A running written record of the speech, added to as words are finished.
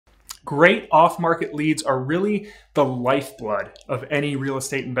Great off-market leads are really the lifeblood of any real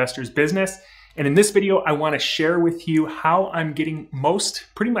estate investor's business. And in this video, I want to share with you how I'm getting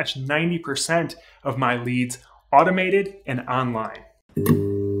pretty much 90% of my leads automated and online.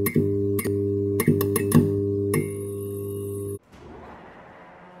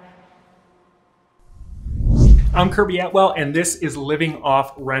 I'm Kirby Atwell, and this is Living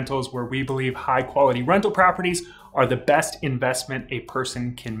Off Rentals, where we believe high quality rental properties are the best investment a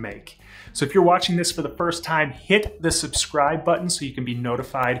person can make. So if you're watching this for the first time, hit the subscribe button so you can be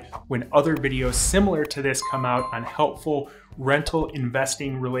notified when other videos similar to this come out on helpful rental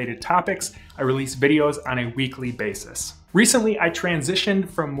investing related topics. I release videos on a weekly basis. Recently, I transitioned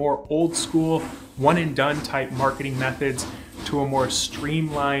from more old school, one and done type marketing methods to a more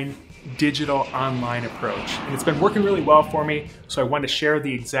streamlined digital online approach. And it's been working really well for me, so I want to share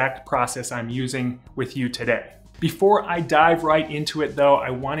the exact process I'm using with you today. Before I dive right into it though, I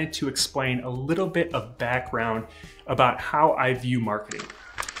wanted to explain a little bit of background about how I view marketing.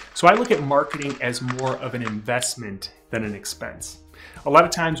 So I look at marketing as more of an investment than an expense. A lot of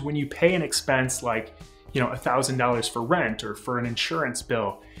times when you pay an expense like $1,000 for rent or for an insurance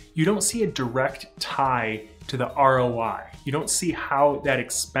bill, you don't see a direct tie to the ROI. You don't see how that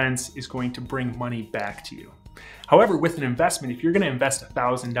expense is going to bring money back to you. However, with an investment, if you're going to invest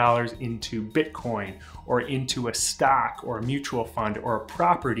 $1,000 into Bitcoin or into a stock or a mutual fund or a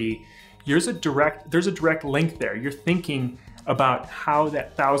property, there's a direct link there. You're thinking about how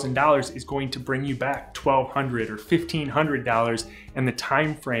that $1,000 is going to bring you back $1,200 or $1,500 and the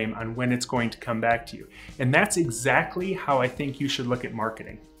time frame on when it's going to come back to you. And that's exactly how I think you should look at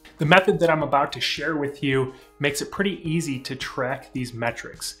marketing. The method that I'm about to share with you makes it pretty easy to track these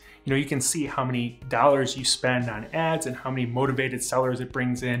metrics. You can see how many dollars you spend on ads and how many motivated sellers it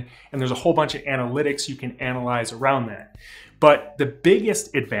brings in, and there's a whole bunch of analytics you can analyze around that. But the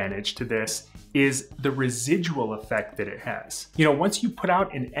biggest advantage to this is the residual effect that it has. Once you put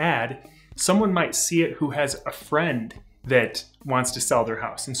out an ad, someone might see it who has a friend that wants to sell their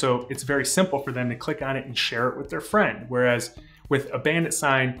house. And so it's very simple for them to click on it and share it with their friend. Whereas with a bandit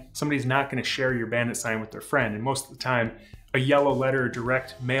sign, somebody's not going to share your bandit sign with their friend. And most of the time, a yellow letter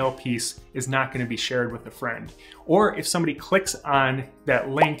direct mail piece is not going to be shared with a friend. Or if somebody clicks on that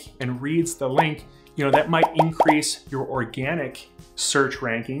link and reads the link, that might increase your organic search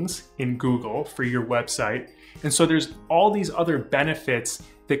rankings in Google for your website. And so there's all these other benefits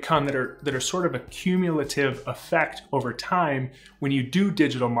that come that are sort of a cumulative effect over time when you do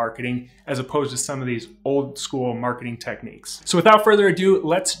digital marketing, as opposed to some of these old school marketing techniques. So without further ado,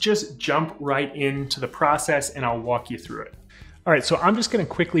 let's just jump right into the process and I'll walk you through it. All right, so I'm just going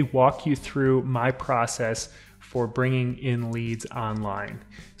to quickly walk you through my process for bringing in leads online.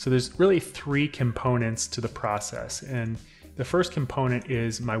 So there's really three components to the process. And the first component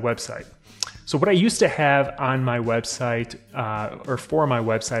is my website. So what I used to have on my website, or for my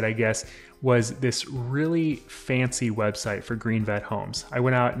website, I guess, was this really fancy website for Green Vet Homes. I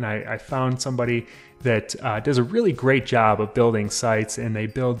went out and I found somebody that does a really great job of building sites, and they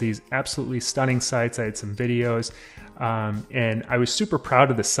build these absolutely stunning sites. I had some videos, and I was super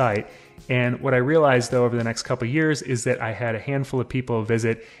proud of the site. And what I realized though over the next couple of years is that I had a handful of people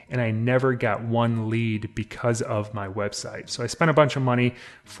visit and I never got one lead because of my website. So I spent a bunch of money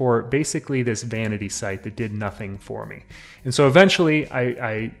for basically this vanity site that did nothing for me. And so eventually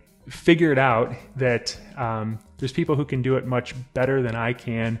I figured out that there's people who can do it much better than I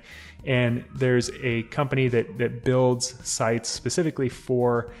can. And there's a company that builds sites specifically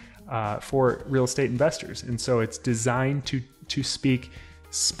for real estate investors. And so it's designed to speak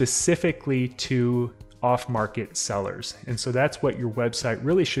specifically to off-market sellers. And so that's what your website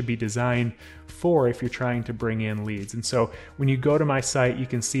really should be designed for if you're trying to bring in leads. And so when you go to my site, you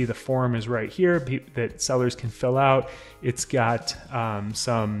can see the form is right here that sellers can fill out. It's got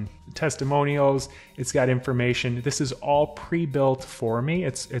some testimonials, it's got information. This is all pre-built for me.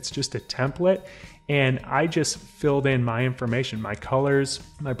 It's just a template. And I just filled in my information, my colors,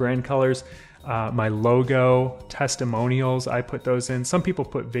 my brand colors, my logo, testimonials, I put those in. Some people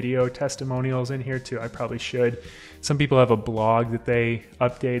put video testimonials in here too. I probably should. Some people have a blog that they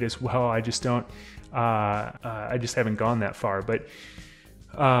update as well. I just don't, I just haven't gone that far. But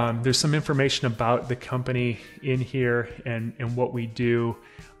there's some information about the company in here and what we do.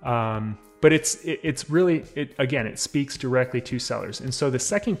 But it's really, again, it speaks directly to sellers. And so the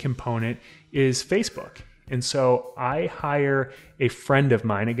second component is Facebook. And so I hire a friend of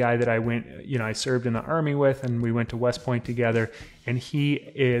mine, a guy that I served in the Army with, and we went to West Point together. And he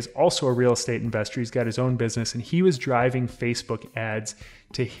is also a real estate investor. He's got his own business, and he was driving Facebook ads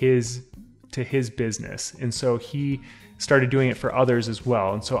to his business. And so he started doing it for others as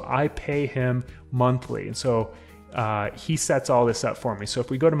well. And so I pay him monthly. And so he sets all this up for me. So if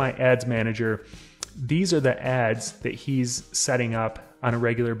we go to my ads manager, these are the ads that he's setting up on a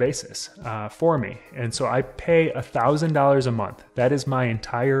regular basis for me. And so I pay $1,000 a month. That is my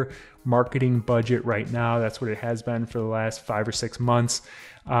entire marketing budget right now. That's what it has been for the last 5 or 6 months.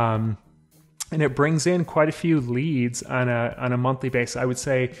 And it brings in quite a few leads on a monthly basis. I would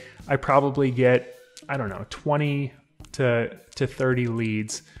say I probably get, I don't know, 20 to 30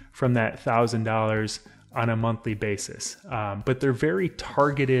 leads from that $1,000 on a monthly basis. But they're very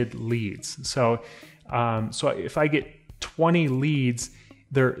targeted leads. So if I get 20 leads,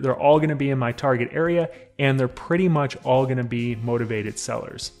 they're all going to be in my target area, and they're pretty much all going to be motivated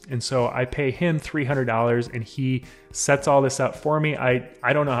sellers. And so I pay him $300 and he sets all this up for me.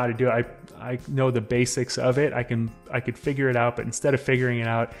 I don't know how to do it. I know the basics of it. I could figure it out, but instead of figuring it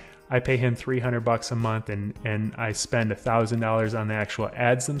out, I pay him $300 a month and I spend $1,000 on the actual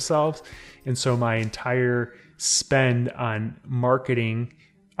ads themselves. And so my entire spend on marketing,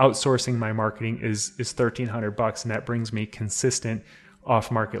 outsourcing my marketing is $1,300, and that brings me consistent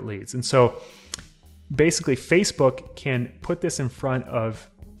off-market leads. And so basically Facebook can put this in front of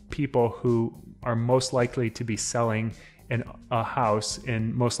people who are most likely to be selling a house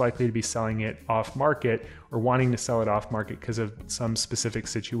and most likely to be selling it off market or wanting to sell it off market because of some specific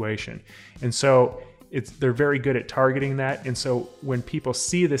situation. And so they're very good at targeting that. And so when people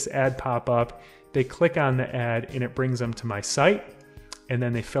see this ad pop up, they click on the ad and it brings them to my site, and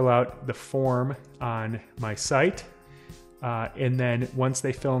then they fill out the form on my site. And then once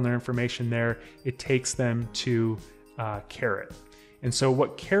they fill in their information there, it takes them to Carrot. And so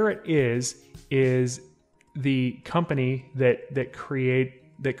what Carrot is the company that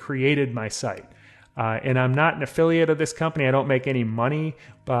created my site. And I'm not an affiliate of this company. I don't make any money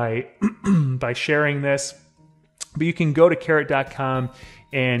by by sharing this. But you can go to carrot.com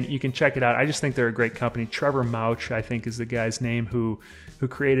and you can check it out. I just think they're a great company. Trevor Mouch, I think, is the guy's name who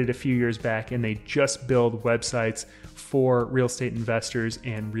created a few years back, and they just build websites for real estate investors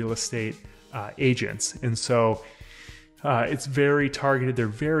and real estate agents. And so it's very targeted. They're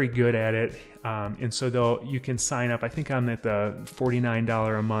very good at it. And so you can sign up. I think I'm at the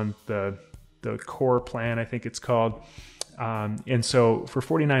 $49 a month, the core plan, I think it's called. And so for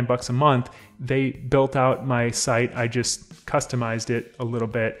 $49 a month, they built out my site. I just customized it a little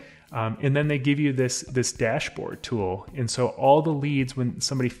bit. And then they give you this dashboard tool. And so all the leads, when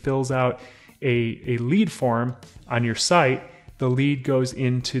somebody fills out a lead form on your site, the lead goes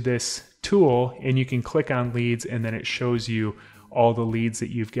into this tool and you can click on leads, and then it shows you all the leads that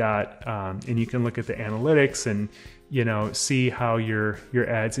you've got. And you can look at the analytics and, see how your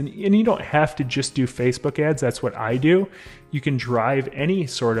ads, and you don't have to just do Facebook ads. That's what I do. You can drive any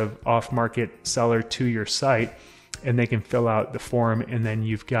sort of off-market seller to your site, and they can fill out the form, and then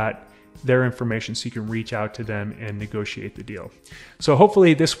you've got their information so you can reach out to them and negotiate the deal. So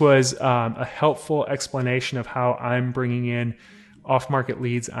hopefully this was a helpful explanation of how I'm bringing in off-market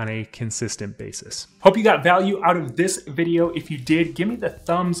leads on a consistent basis. Hope you got value out of this video. If you did, give me the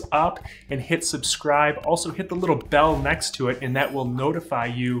thumbs up and hit subscribe. Also hit the little bell next to it, and that will notify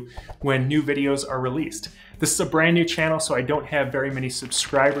you when new videos are released. This is a brand new channel, so I don't have very many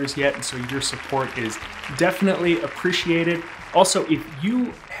subscribers yet, and so your support is definitely appreciated. Also, if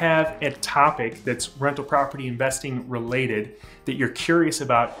you have a topic that's rental property investing related that you're curious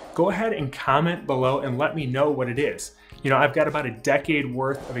about, go ahead and comment below and let me know what it is. I've got about a decade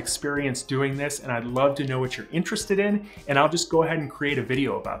worth of experience doing this, and I'd love to know what you're interested in, and I'll just go ahead and create a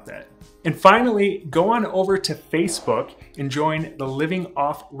video about that. And finally, go on over to Facebook and join the Living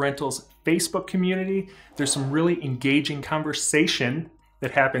Off Rentals Facebook community. There's some really engaging conversation that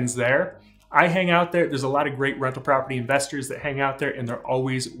happens there. I hang out there. There's a lot of great rental property investors that hang out there, and they're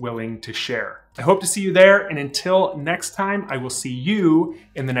always willing to share. I hope to see you there, and until next time, I will see you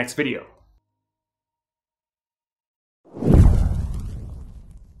in the next video.